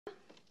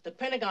The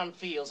Pentagon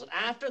feels that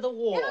after the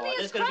war, It'll be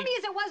as crummy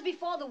as it was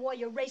before the war,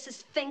 you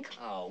racist fink.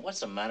 Oh, what's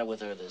the matter with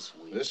her this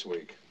week? This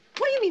week?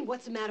 What do you mean,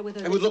 what's the matter with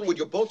her Hey, this look, week? would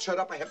you both shut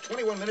up? I have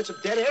 21 minutes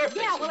of dead air.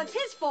 Yeah, well, it's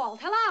his fault.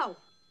 Hello?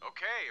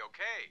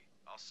 Okay.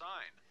 I'll sign.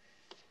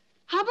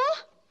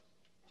 Hubbell?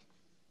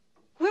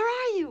 Where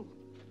are you?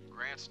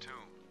 Grant's tomb.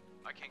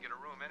 I can't get a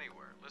room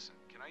anywhere. Listen,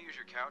 can I use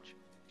your couch?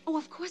 Oh,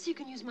 of course you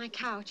can use my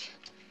couch.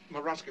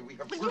 Morosky, we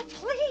have... But you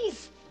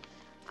please!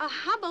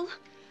 Hubbell,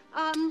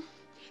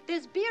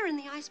 there's beer in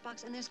the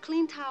icebox, and there's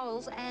clean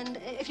towels, and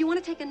if you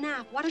want to take a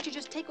nap, why don't you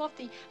just take off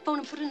the phone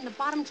and put it in the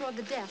bottom drawer of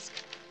the desk?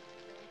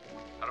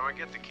 How do I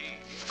get the key?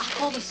 I'll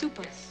call the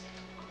super.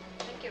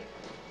 Thank you.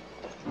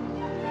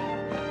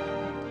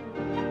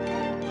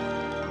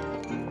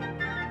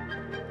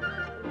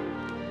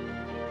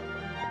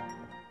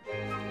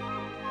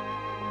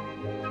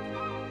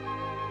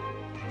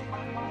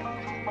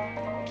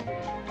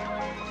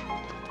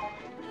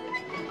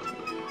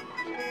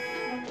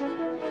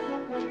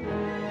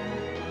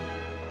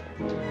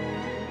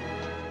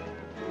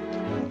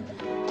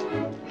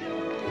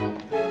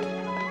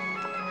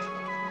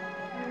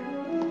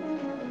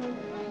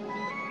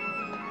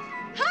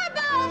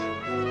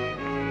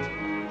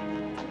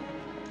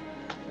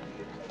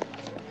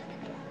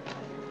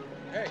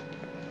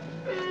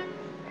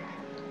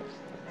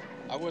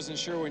 I wasn't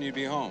sure when you'd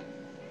be home.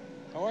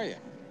 How are you?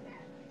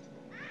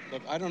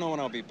 Look, I don't know when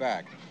I'll be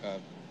back.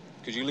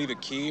 Could you leave a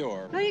key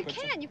or... No, you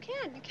can.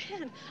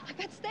 I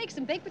got steaks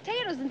and baked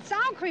potatoes and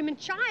sour cream and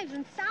chives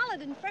and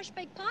salad and fresh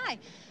baked pie.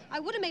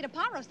 I would have made a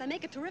pot roast. I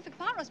make a terrific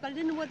pot roast, but I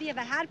didn't know whether you ever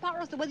had pot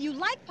roast or whether you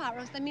like pot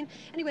roast. I mean,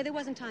 anyway, there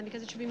wasn't time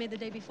because it should be made the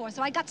day before.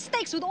 So I got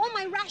steaks with all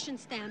my ration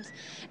stamps.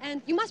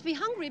 And you must be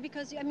hungry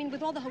because, I mean,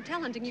 with all the hotel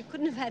hunting, you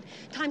couldn't have had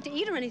time to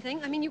eat or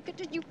anything. I mean, you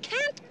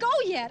can't go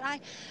yet.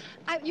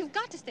 You've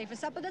got to stay for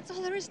supper. That's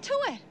all there is to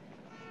it.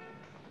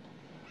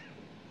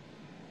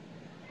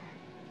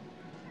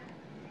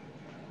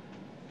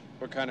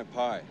 What kind of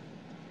pie?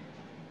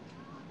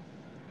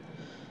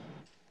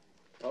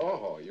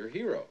 Oh, your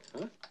hero,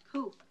 huh?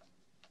 Who?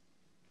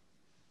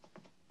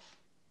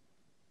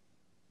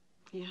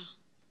 Yeah.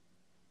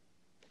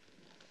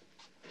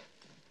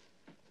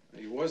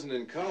 He wasn't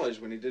in college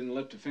when he didn't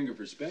lift a finger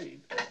for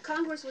Spain.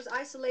 Congress was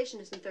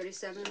isolationist in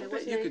 '37. I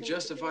bet you could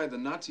justify the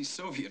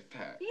Nazi-Soviet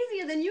pact.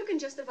 Easier than you can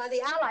justify the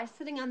Allies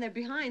sitting on their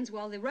behinds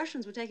while the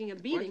Russians were taking a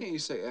beating. Why can't you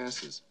say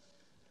asses?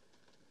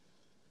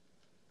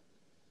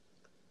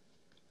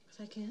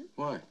 I can't.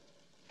 Why?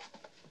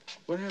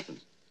 What happened?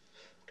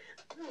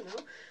 I don't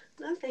know.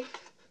 Nothing.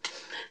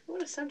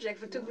 What a subject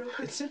for two grown-ups.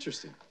 It's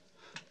interesting.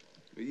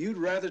 But you'd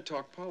rather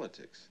talk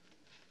politics.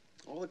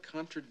 All the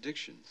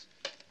contradictions.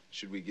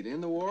 Should we get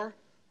in the war?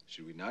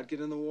 Should we not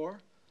get in the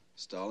war?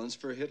 Stalin's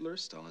for Hitler.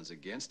 Stalin's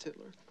against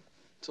Hitler.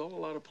 It's all a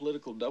lot of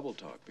political double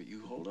talk, but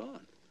you hold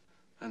on.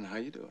 I don't know how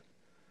you do it.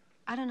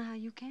 I don't know how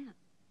you can.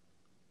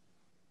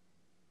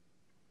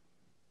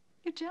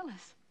 You're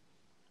jealous.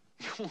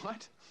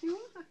 What? You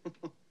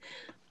are.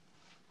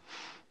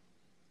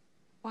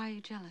 Why are you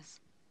jealous?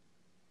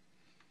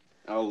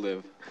 I'll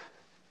live.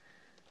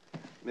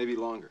 Maybe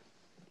longer.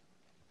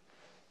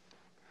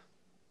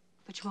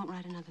 But you won't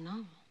write another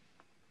novel.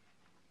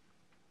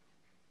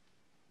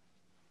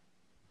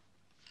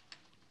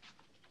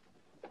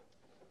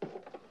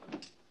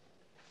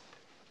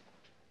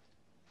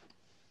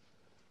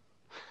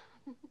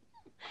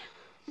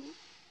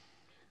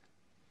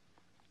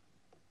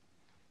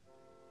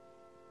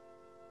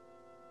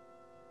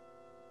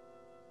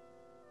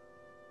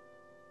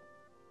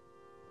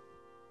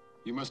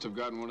 You must have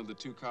gotten one of the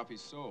 2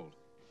 copies sold.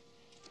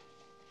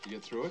 You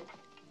get through it?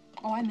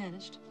 Oh, I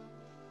managed.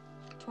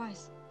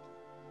 Twice.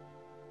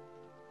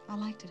 I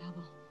liked it,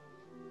 Hubbell.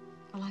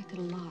 I liked it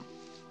a lot.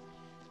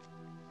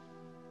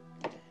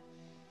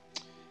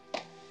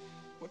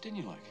 What didn't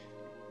you like?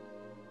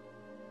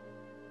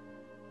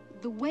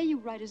 The way you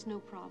write is no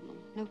problem.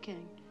 No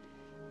kidding.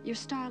 Your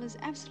style is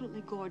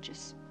absolutely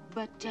gorgeous,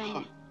 but,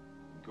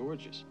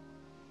 Gorgeous.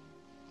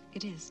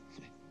 It is.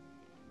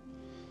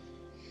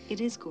 It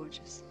is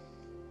gorgeous.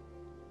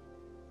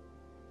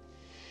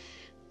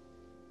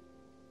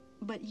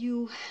 But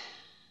you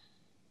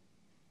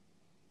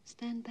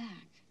stand back.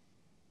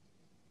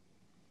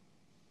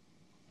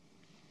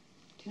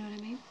 Do you know what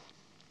I mean?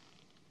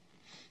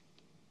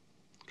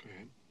 Go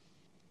ahead.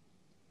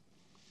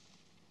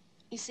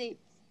 You see,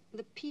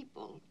 the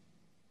people,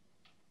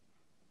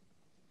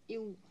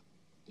 you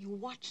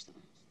watch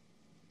them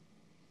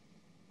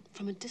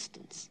from a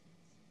distance.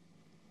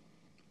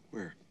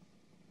 Where?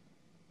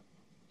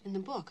 In the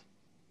book.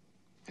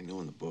 I know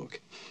in the book.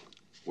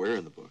 Where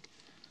in the book?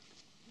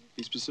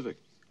 Be specific.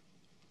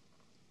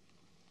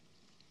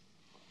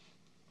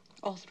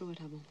 All through it,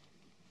 Hubbell.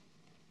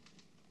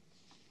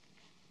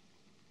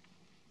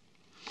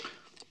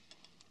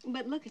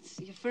 But look, it's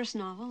your first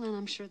novel, and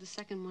I'm sure the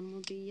second one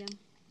will be,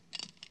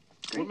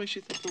 great. What makes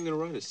you think I'm going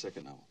to write a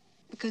second novel?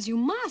 Because you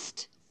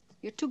must.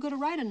 You're too good a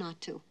writer not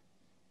to.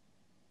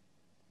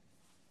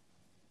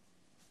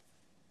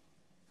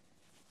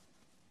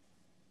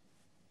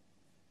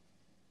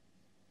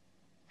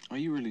 Are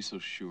you really so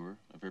sure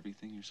of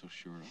everything you're so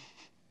sure of?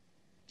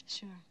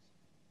 Sure.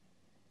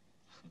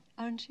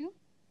 Aren't you?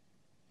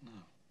 No.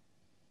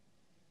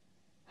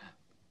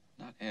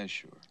 Not as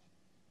sure.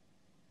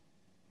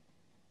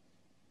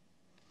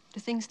 Do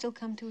things still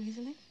come too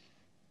easily?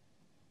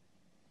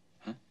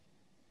 Huh?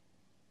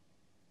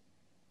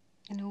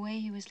 In a way,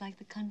 he was like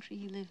the country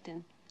he lived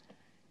in.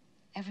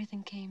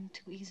 Everything came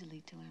too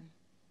easily to him.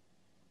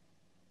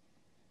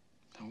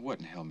 Now, what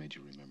in hell made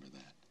you remember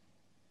that?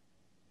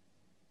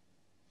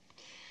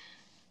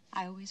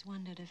 I always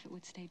wondered if it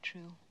would stay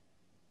true.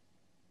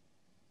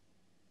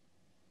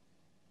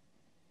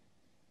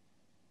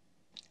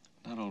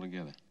 Not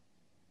altogether.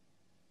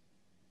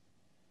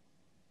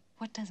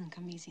 What doesn't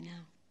come easy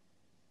now?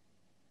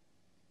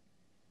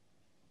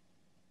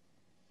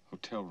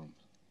 Hotel rooms.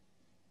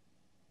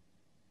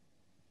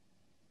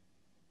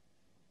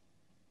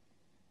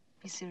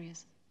 Be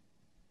serious.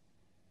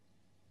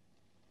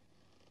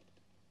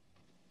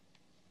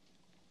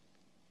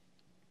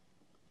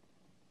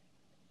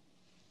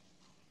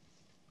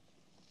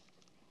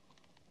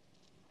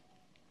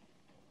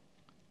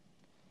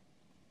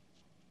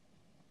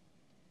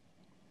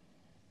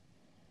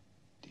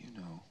 Do you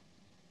know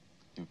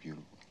you're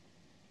beautiful?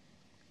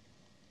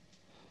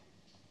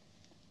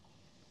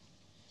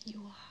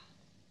 You are.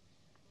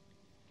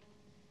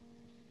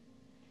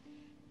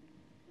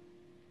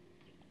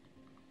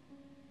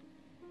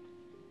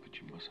 But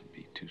you mustn't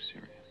be too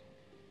serious.